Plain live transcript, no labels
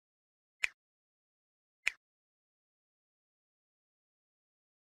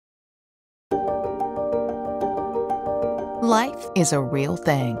Life is a real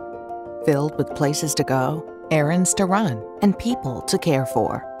thing, filled with places to go, errands to run, and people to care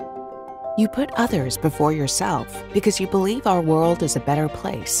for. You put others before yourself because you believe our world is a better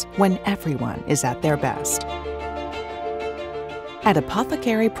place when everyone is at their best. At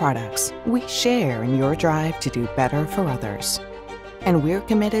Apothecary Products, we share in your drive to do better for others. And we're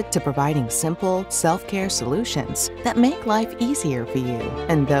committed to providing simple, self-care solutions that make life easier for you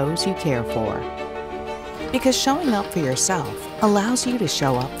and those you care for. Because showing up for yourself allows you to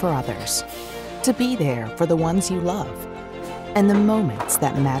show up for others, to be there for the ones you love, and the moments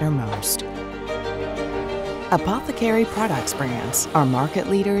that matter most. Apothecary Products brands are market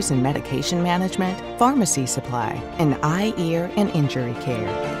leaders in medication management, pharmacy supply, and eye, ear, and injury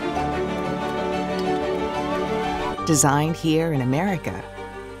care. Designed here in America,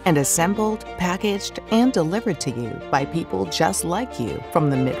 and assembled, packaged, and delivered to you by people just like you from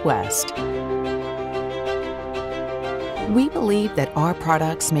the Midwest. We believe that our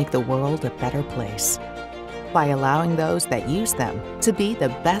products make the world a better place by allowing those that use them to be the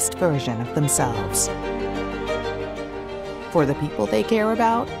best version of themselves. For the people they care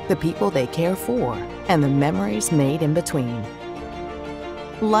about, the people they care for, and the memories made in between.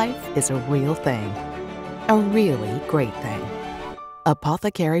 Life is a real thing, a really great thing.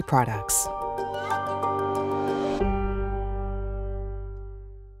 Apothecary Products.